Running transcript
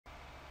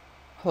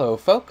Hello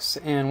folks,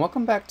 and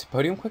welcome back to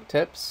Podium Quick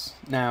Tips.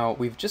 Now,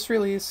 we've just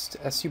released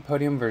SU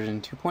Podium version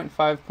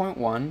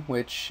 2.5.1,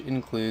 which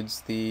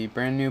includes the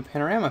brand new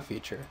Panorama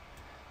feature.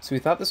 So we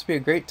thought this would be a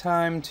great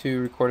time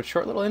to record a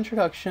short little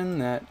introduction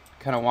that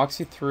kind of walks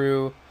you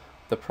through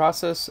the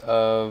process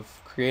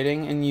of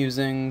creating and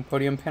using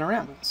Podium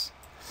panoramas.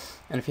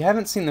 And if you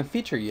haven't seen the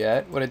feature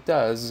yet, what it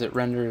does is it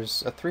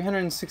renders a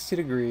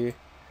 360-degree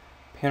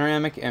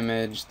panoramic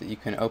image that you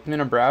can open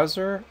in a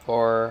browser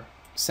or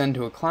send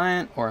to a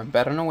client or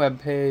embed on a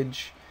web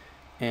page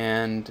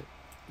and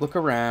look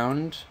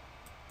around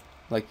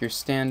like you're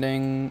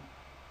standing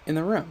in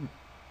the room.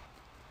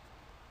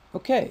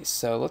 Okay,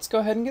 so let's go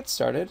ahead and get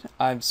started.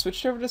 I've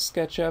switched over to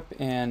SketchUp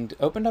and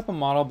opened up a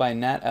model by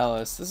Nat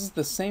Ellis. This is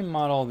the same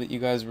model that you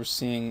guys were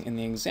seeing in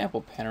the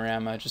example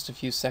panorama just a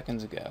few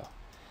seconds ago.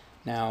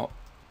 Now,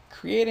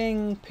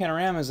 creating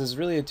panoramas is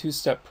really a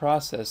two-step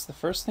process. The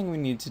first thing we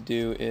need to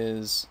do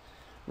is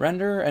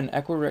render an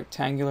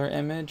equirectangular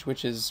image,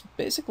 which is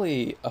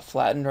basically a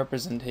flattened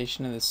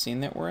representation of the scene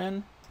that we're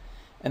in.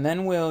 And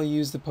then we'll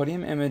use the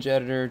Podium image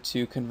editor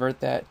to convert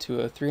that to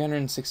a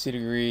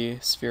 360-degree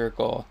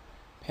spherical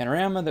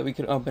panorama that we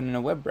could open in a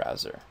web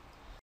browser.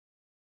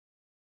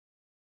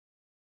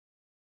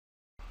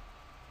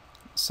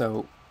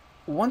 So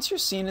once your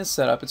scene is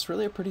set up, it's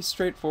really a pretty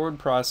straightforward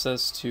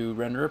process to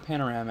render a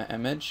panorama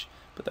image,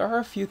 but there are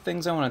a few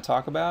things I want to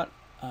talk about.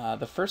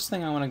 The first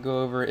thing I want to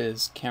go over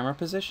is camera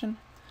position.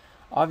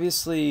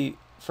 Obviously,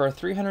 for a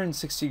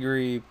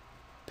 360-degree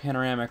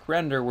panoramic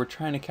render, we're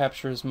trying to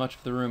capture as much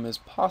of the room as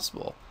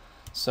possible.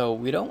 So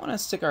we don't want to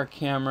stick our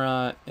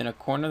camera in a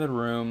corner of the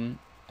room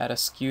at a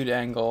skewed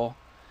angle.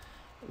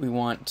 We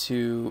want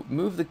to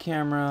move the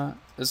camera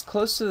as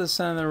close to the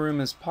center of the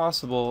room as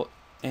possible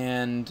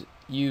and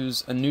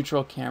use a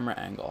neutral camera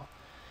angle.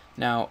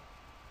 Now,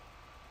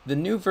 the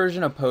new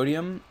version of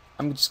Podium,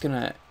 I'm just going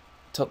to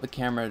tilt the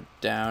camera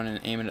down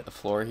and aim it at the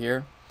floor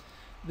here.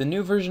 The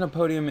new version of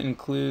Podium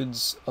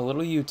includes a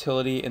little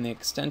utility in the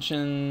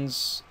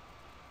Extensions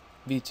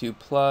V2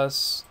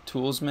 Plus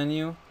Tools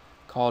menu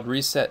called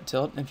Reset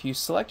Tilt. And if you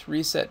select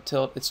Reset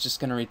Tilt, it's just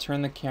going to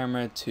return the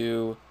camera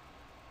to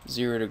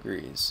 0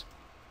 degrees.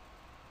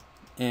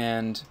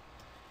 And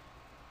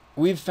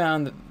we've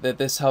found that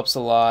this helps a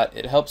lot.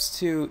 It helps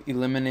to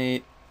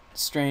eliminate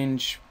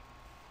strange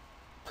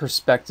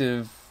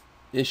perspective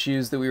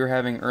issues that we were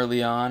having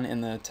early on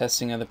in the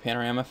testing of the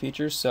panorama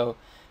features. So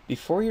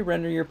before you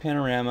render your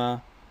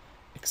panorama,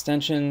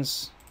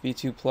 Extensions,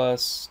 V2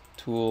 Plus,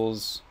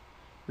 Tools,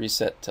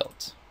 Reset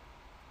Tilt.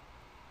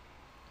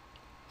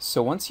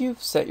 So once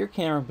you've set your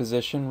camera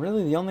position,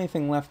 really the only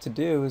thing left to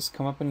do is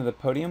come up into the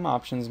Podium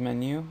Options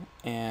menu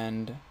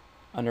and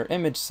under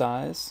Image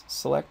Size,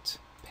 select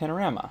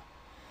Panorama.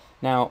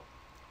 Now,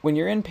 when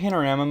you're in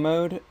panorama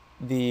mode,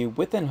 the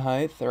width and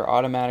height are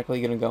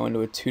automatically going to go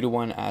into a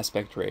 2:1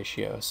 aspect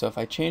ratio. So if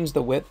I change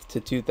the width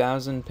to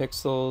 2000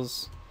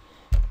 pixels,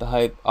 the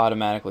height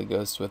automatically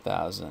goes to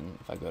 1000.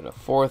 If I go to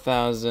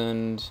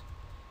 4000,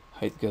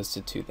 height goes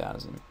to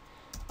 2000.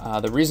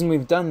 The reason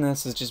we've done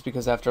this is just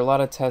because after a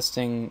lot of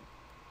testing,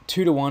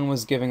 2:1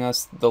 was giving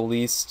us the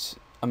least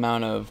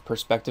amount of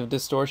perspective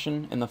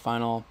distortion in the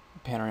final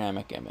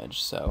panoramic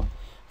image. So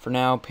for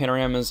now,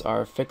 panoramas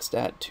are fixed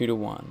at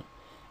 2:1.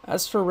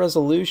 As for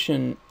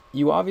resolution,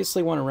 you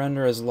obviously want to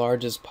render as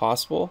large as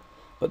possible,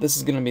 but this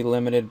is going to be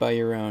limited by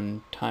your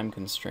own time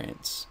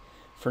constraints.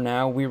 For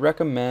now, we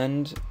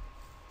recommend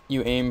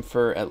you aim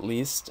for at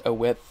least a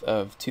width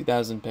of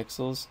 2000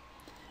 pixels.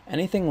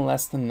 Anything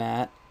less than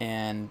that,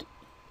 and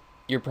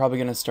you're probably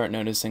going to start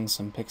noticing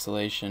some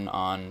pixelation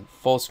on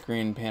full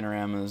screen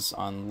panoramas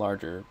on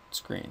larger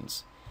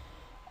screens.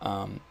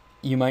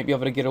 You might be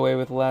able to get away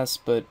with less,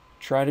 but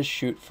try to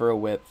shoot for a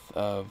width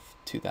of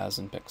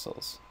 2000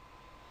 pixels.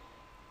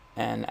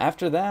 And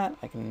after that,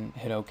 I can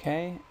hit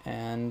OK,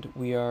 and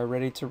we are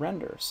ready to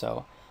render.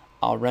 So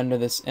I'll render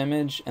this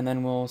image, and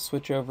then we'll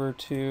switch over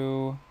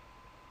to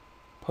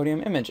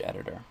Podium Image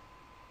Editor.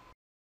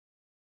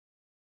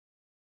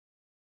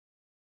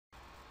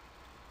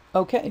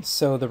 Okay,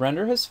 so the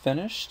render has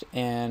finished,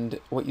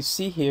 and what you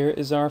see here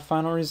is our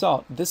final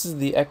result. This is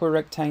the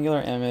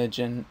equirectangular image,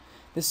 and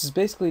this is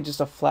basically just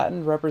a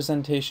flattened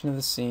representation of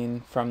the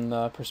scene from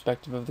the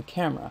perspective of the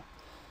camera.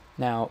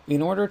 Now,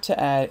 in order to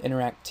add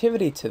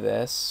interactivity to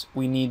this,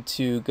 we need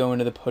to go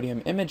into the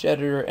Podium Image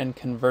Editor and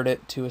convert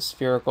it to a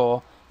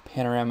spherical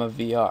panorama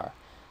VR.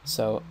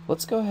 So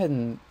let's go ahead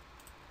and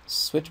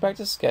switch back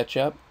to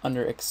SketchUp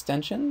under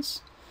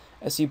Extensions,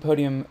 SU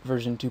Podium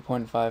version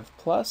 2.5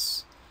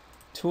 Plus,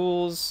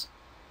 Tools,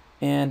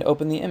 and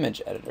open the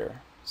Image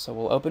Editor. So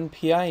we'll open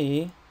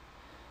PIE,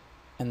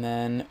 and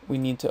then we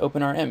need to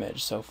open our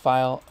image. So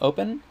File,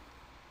 Open,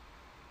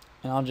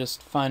 and I'll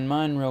just find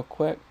mine real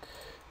quick,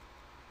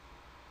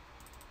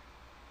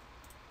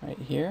 right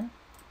here,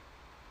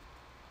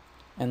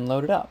 and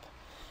load it up.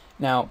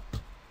 Now,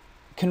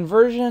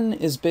 conversion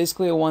is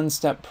basically a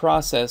one-step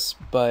process,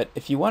 but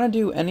if you want to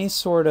do any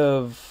sort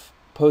of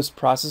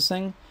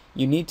post-processing,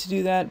 you need to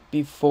do that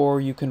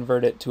before you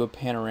convert it to a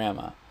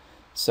panorama.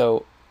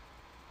 So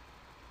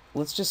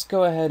let's just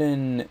go ahead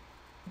and,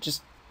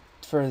 just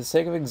for the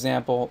sake of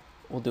example,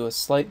 we'll do a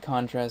slight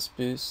contrast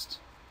boost.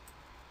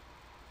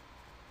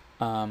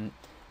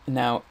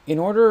 Now, in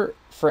order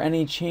for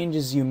any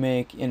changes you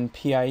make in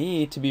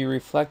PIE to be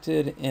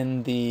reflected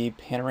in the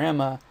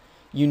panorama,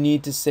 you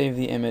need to save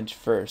the image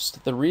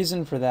first. The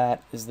reason for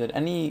that is that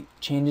any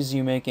changes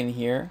you make in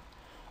here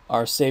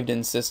are saved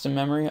in system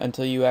memory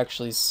until you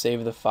actually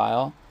save the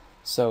file.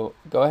 So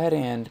go ahead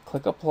and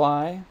click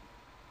Apply,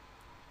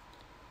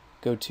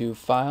 go to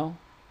File,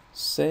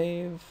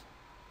 Save,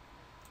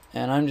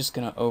 and I'm just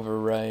going to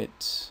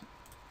overwrite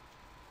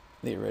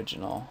the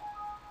original.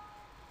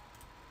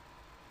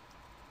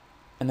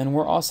 And then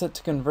we're all set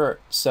to convert.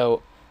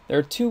 So there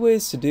are two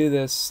ways to do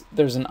this.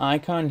 There's an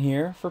icon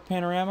here for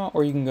Panorama,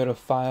 or you can go to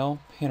File,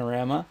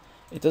 Panorama.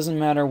 It doesn't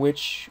matter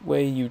which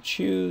way you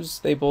choose,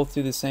 they both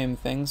do the same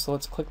thing. So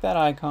let's click that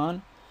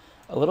icon.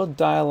 A little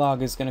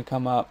dialog is going to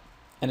come up,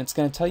 and it's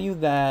going to tell you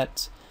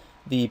that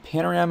the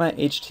Panorama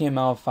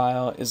HTML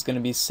file is going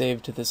to be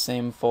saved to the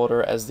same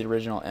folder as the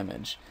original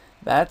image.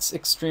 That's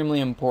extremely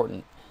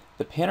important.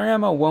 The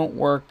panorama won't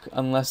work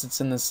unless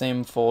it's in the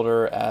same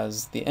folder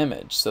as the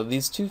image, so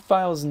these two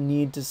files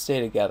need to stay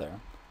together.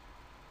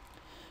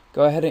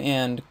 Go ahead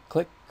and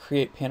click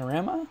Create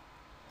Panorama.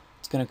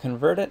 It's going to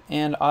convert it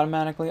and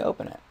automatically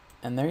open it.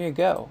 And there you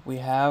go. We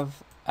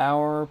have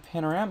our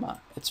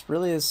panorama. It's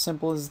really as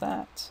simple as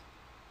that.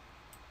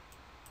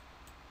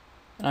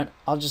 And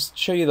I'll just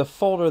show you the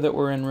folder that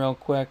we're in real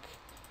quick.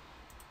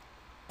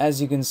 As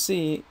you can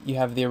see, you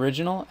have the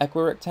original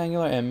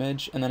equirectangular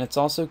image, and then it's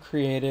also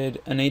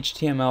created an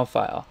HTML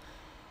file,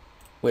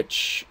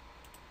 which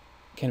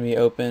can be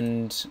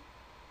opened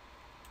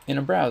in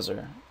a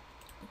browser.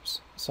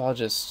 Oops. So I'll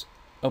just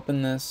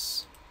open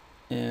this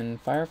in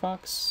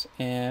Firefox,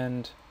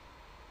 and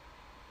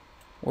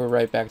we're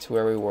right back to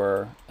where we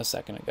were a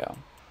second ago.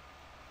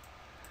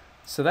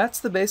 So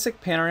that's the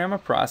basic panorama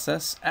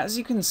process. As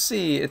you can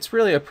see, it's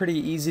really a pretty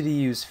easy to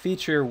use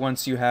feature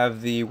once you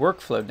have the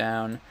workflow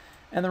down,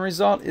 and the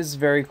result is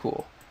very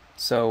cool.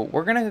 So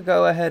we're going to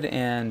go ahead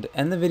and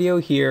end the video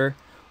here.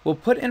 We'll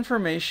put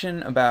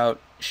information about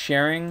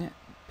sharing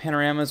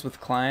panoramas with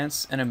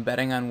clients and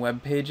embedding on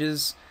web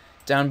pages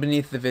down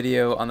beneath the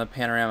video on the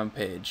panorama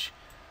page.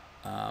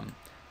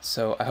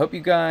 So I hope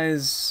you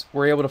guys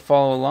were able to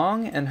follow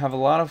along and have a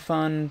lot of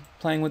fun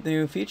playing with the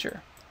new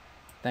feature.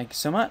 Thank you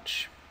so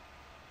much.